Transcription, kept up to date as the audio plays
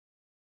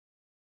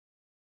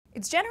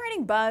It's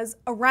generating buzz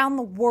around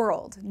the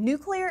world,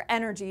 nuclear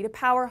energy to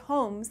power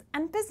homes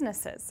and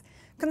businesses.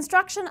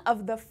 Construction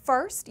of the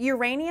first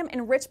uranium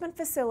enrichment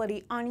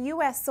facility on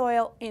U.S.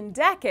 soil in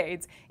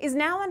decades is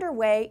now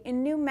underway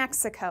in New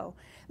Mexico.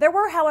 There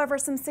were, however,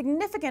 some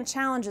significant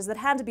challenges that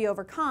had to be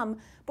overcome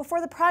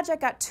before the project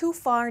got too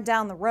far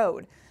down the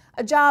road.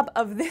 A job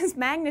of this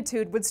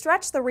magnitude would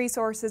stretch the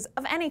resources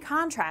of any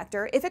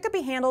contractor if it could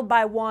be handled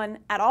by one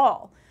at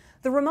all.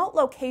 The remote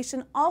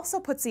location also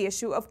puts the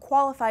issue of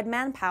qualified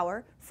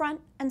manpower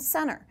front and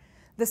center.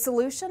 The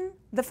solution?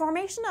 The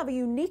formation of a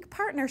unique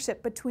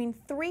partnership between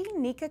 3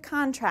 NECA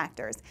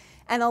contractors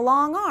and the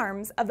long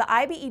arms of the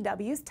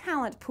IBEW's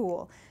talent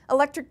pool.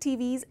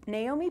 ElectricTV's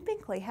Naomi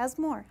Binkley has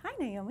more. Hi,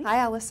 Naomi. Hi,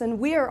 Allison.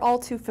 We are all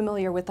too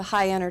familiar with the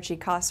high energy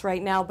costs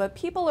right now, but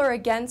people are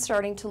again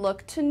starting to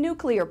look to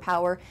nuclear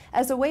power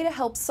as a way to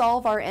help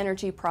solve our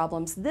energy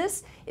problems.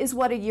 This is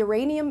what a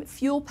uranium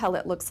fuel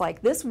pellet looks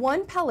like. This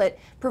one pellet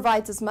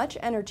provides as much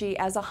energy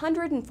as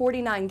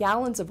 149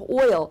 gallons of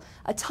oil,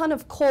 a ton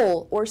of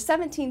coal, or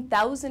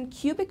 17,000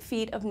 cubic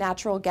feet of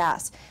natural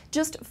gas.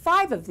 Just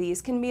 5 of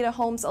these can meet a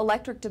home's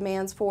electric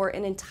demands for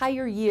an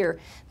entire year.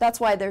 That's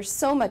why there's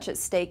so much at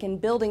stake in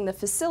building the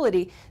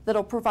facility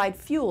that'll provide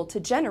fuel to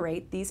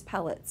generate these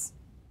pellets.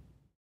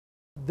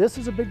 This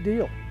is a big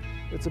deal.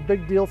 It's a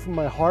big deal from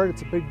my heart.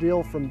 It's a big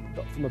deal from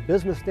a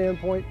business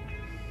standpoint,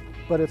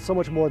 but it's so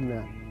much more than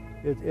that.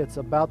 It's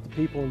about the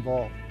people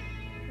involved,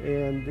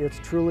 and it's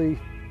truly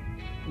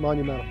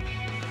monumental.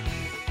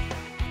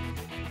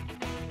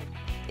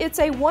 It's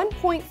a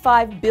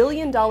 $1.5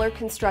 billion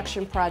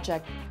construction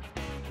project,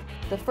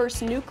 the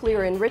first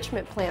nuclear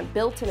enrichment plant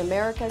built in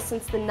America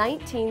since the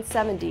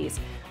 1970s.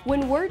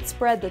 When word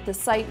spread that the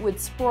site would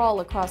sprawl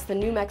across the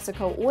New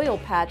Mexico oil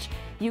patch,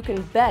 you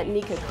can bet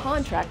NECA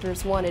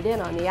contractors wanted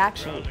in on the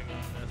action.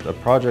 A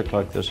project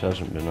like this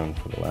hasn't been done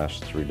for the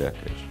last 3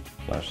 decades,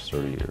 last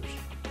 30 years.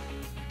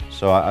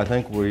 So I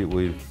think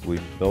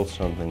we've built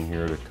something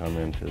here to come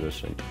into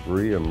this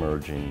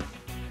re-emerging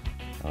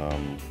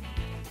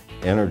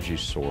energy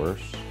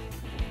source,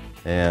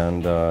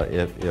 and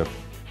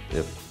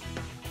if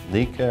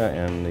NECA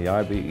and the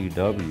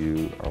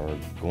IBEW are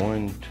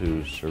going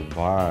to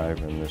survive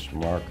in this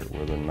market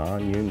where the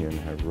non-union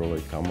have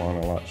really come on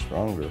a lot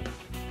stronger,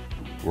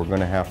 we're going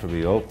to have to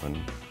be open,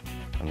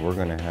 and we're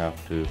going to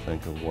have to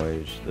think of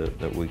ways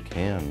that we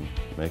can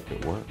make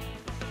it work.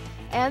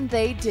 And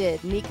they did.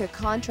 NECA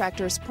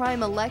contractors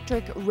Prime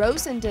Electric,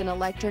 Rosendin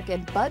Electric,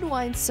 and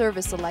Budwine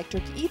Service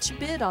Electric each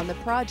bid on the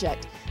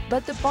project.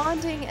 But the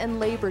bonding and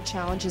labor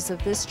challenges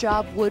of this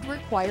job would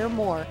require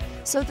more.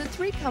 So the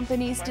 3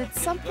 companies did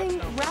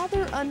something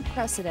rather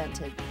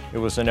unprecedented. It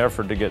was an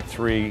effort to get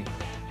 3,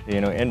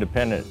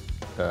 independent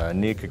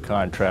NECA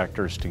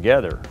contractors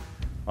together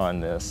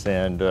on this,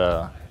 and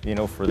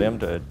for them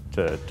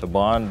to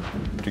bond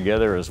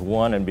together as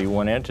one and be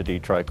one entity,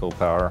 Trico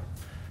Power,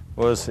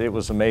 it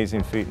was an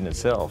amazing feat in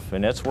itself,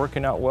 and it's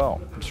working out well.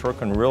 It's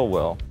working real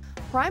well.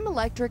 Prime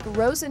Electric,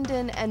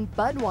 Rosendin, and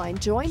Budwine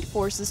joined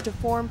forces to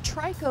form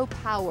Trico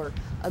Power,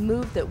 a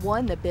move that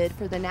won the bid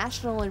for the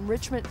National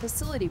Enrichment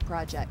Facility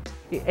project.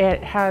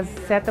 It has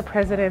set the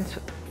precedent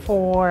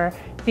for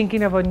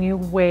thinking of a new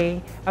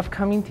way of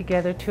coming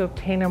together to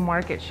obtain a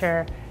market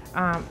share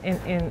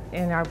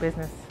in our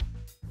business.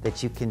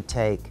 That you can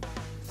take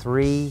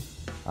 3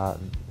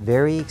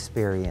 very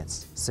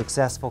experienced,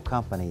 successful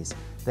companies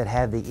that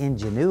have the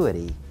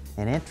ingenuity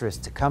and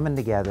interest to coming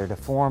together to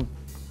form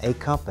a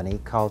company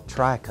called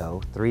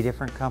Trico, 3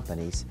 different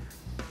companies,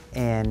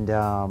 and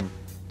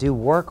do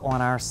work on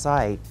our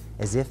site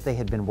as if they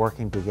had been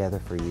working together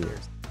for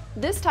years.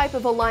 This type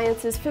of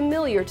alliance is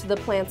familiar to the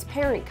plant's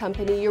parent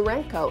company,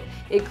 Urenco.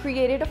 It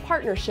created a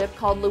partnership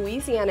called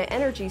Louisiana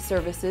Energy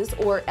Services,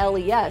 or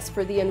LES,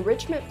 for the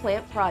enrichment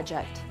plant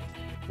project.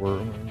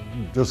 We're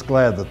just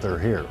glad that they're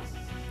here.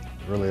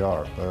 Really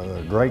are. They're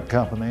a great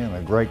company and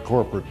a great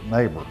corporate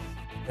neighbor.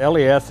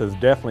 LES has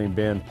definitely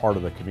been part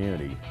of the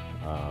community.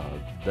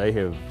 They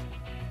have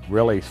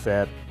really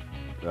set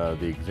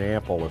the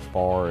example as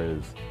far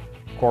as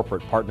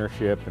corporate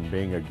partnership and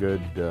being a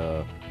good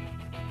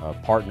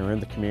partner in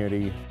the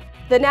community.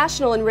 The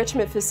National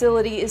Enrichment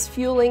Facility is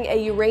fueling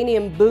a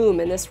uranium boom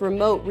in this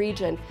remote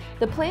region.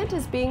 The plant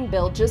is being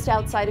built just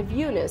outside of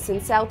Eunice in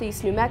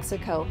southeast New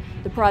Mexico.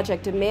 The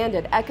project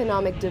demanded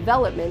economic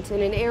development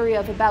in an area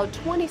of about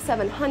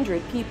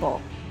 2,700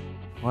 people.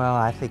 Well,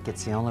 I think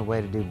it's the only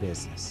way to do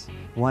business.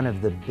 One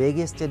of the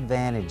biggest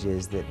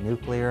advantages that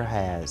nuclear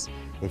has,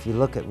 if you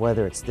look at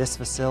whether it's this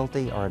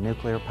facility or a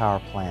nuclear power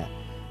plant,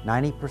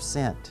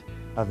 90%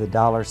 of the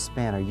dollars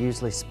spent are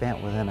usually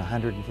spent within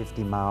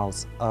 150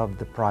 miles of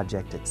the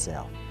project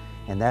itself.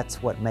 And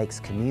that's what makes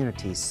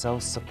communities so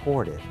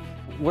supportive.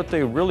 What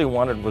they really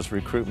wanted was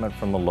recruitment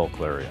from the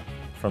local area,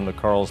 from the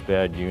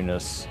Carlsbad,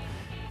 Eunice,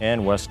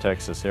 and West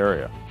Texas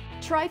area.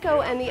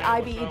 TRICO and the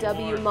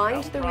IBEW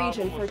mined the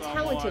region for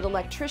talented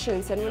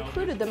electricians and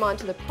recruited them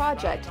onto the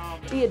project.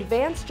 The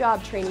advanced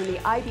job training the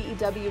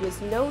IBEW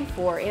is known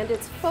for and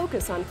its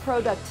focus on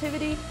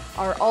productivity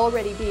are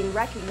already being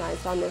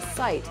recognized on this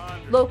site.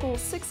 Local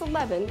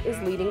 611 is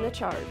leading the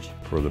charge.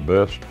 For the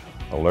best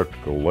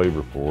electrical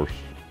labor force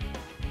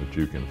that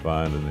you can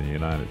find in the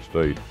United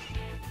States,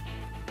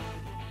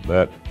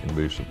 that can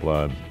be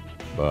supplied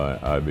by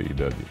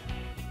IBEW.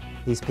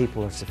 These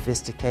people are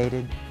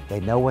sophisticated, they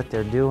know what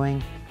they're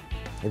doing,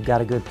 they've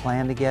got a good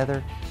plan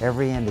together.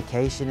 Every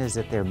indication is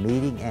that they're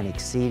meeting and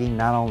exceeding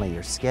not only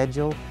your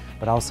schedule,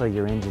 but also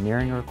your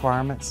engineering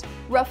requirements.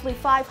 Roughly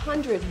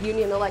 500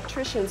 union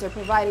electricians are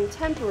providing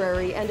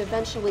temporary and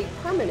eventually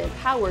permanent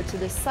power to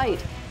this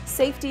site.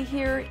 Safety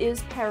here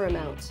is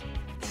paramount.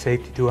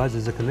 Safety to us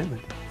is a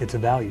commitment. It's a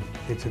value.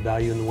 It's a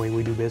value in the way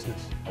we do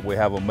business. We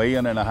have 1.5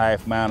 million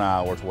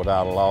man-hours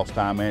without a lost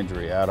time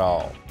injury at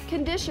all.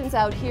 Conditions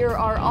out here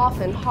are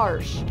often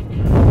harsh.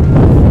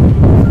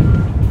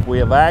 We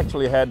have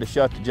actually had to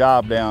shut the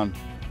job down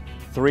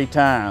 3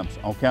 times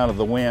on account of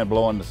the wind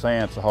blowing the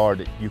sand so hard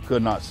that you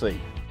could not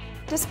see.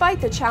 Despite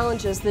the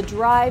challenges, the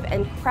drive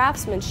and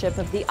craftsmanship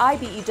of the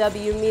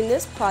IBEW mean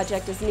this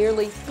project is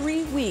nearly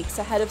 3 weeks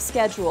ahead of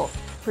schedule.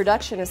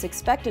 Production is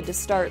expected to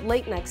start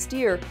late next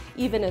year,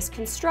 even as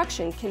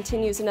construction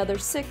continues another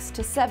 6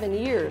 to 7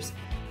 years.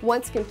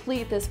 Once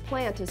complete, this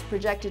plant is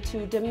projected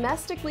to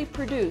domestically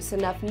produce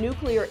enough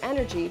nuclear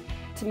energy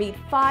to meet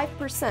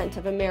 5%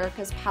 of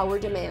America's power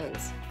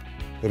demands.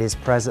 It is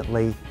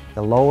presently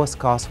the lowest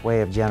cost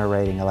way of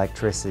generating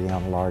electricity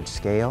on a large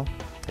scale.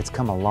 It's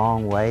come a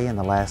long way in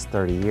the last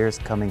 30 years,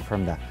 coming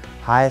from the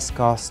highest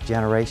cost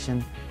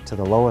generation to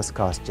the lowest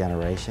cost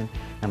generation.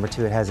 Number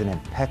 2, it has an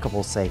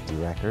impeccable safety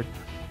record,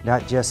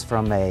 not just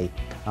from a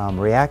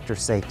reactor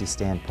safety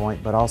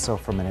standpoint, but also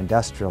from an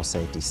industrial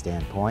safety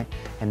standpoint.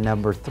 And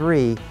number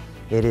 3,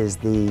 it is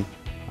the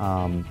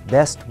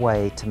best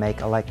way to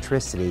make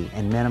electricity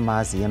and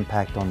minimize the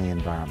impact on the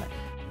environment.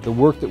 The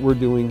work that we're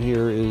doing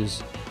here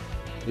is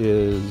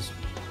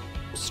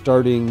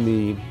starting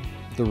the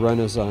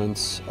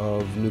renaissance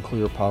of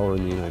nuclear power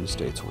in the United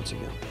States once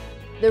again.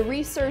 The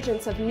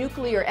resurgence of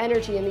nuclear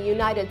energy in the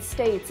United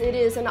States, it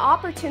is an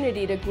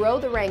opportunity to grow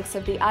the ranks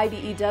of the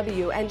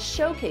IBEW and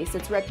showcase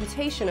its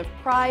reputation of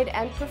pride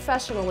and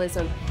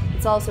professionalism.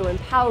 It's also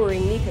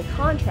empowering NECA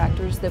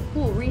contractors that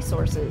pool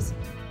resources.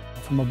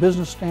 From a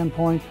business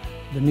standpoint,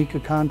 the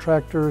NECA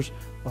contractors,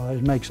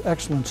 it makes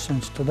excellent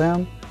sense to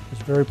them.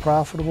 It's very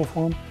profitable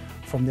for them.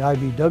 From the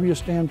IBEW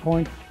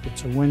standpoint,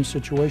 it's a win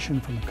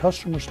situation. From the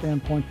customer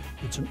standpoint,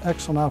 it's an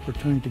excellent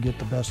opportunity to get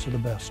the best of the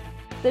best.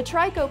 The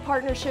TRICO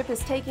partnership is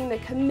taking the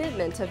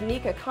commitment of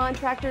NECA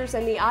contractors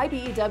and the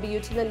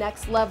IBEW to the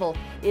next level.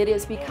 It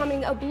is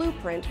becoming a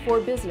blueprint for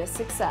business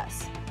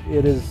success.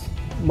 It is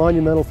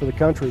monumental for the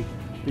country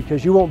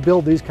because you won't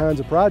build these kinds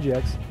of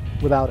projects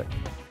without it.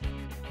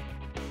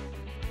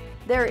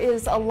 There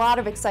is a lot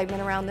of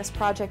excitement around this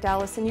project,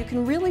 Alice, and you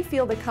can really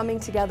feel the coming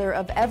together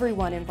of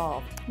everyone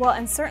involved. Well,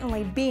 and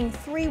certainly being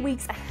 3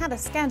 weeks ahead of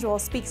schedule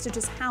speaks to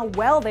just how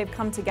well they've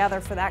come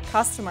together for that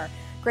customer.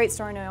 Great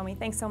story, Naomi.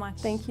 Thanks so much.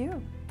 Thank you.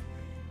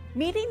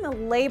 Meeting the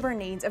labor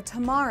needs of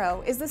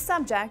tomorrow is the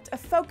subject of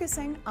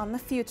Focusing on the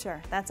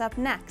Future. That's up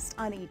next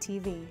on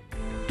ETV.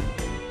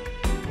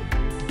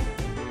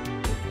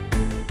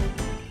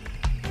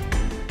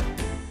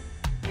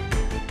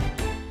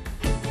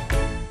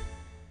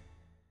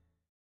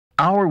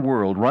 Our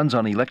world runs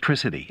on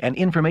electricity and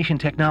information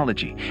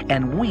technology,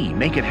 and we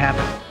make it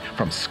happen.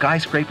 From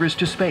skyscrapers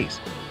to space,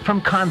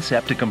 from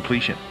concept to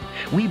completion.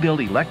 We build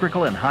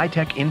electrical and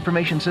high-tech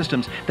information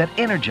systems that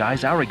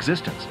energize our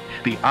existence.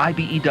 The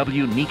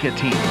IBEW NECA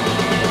team.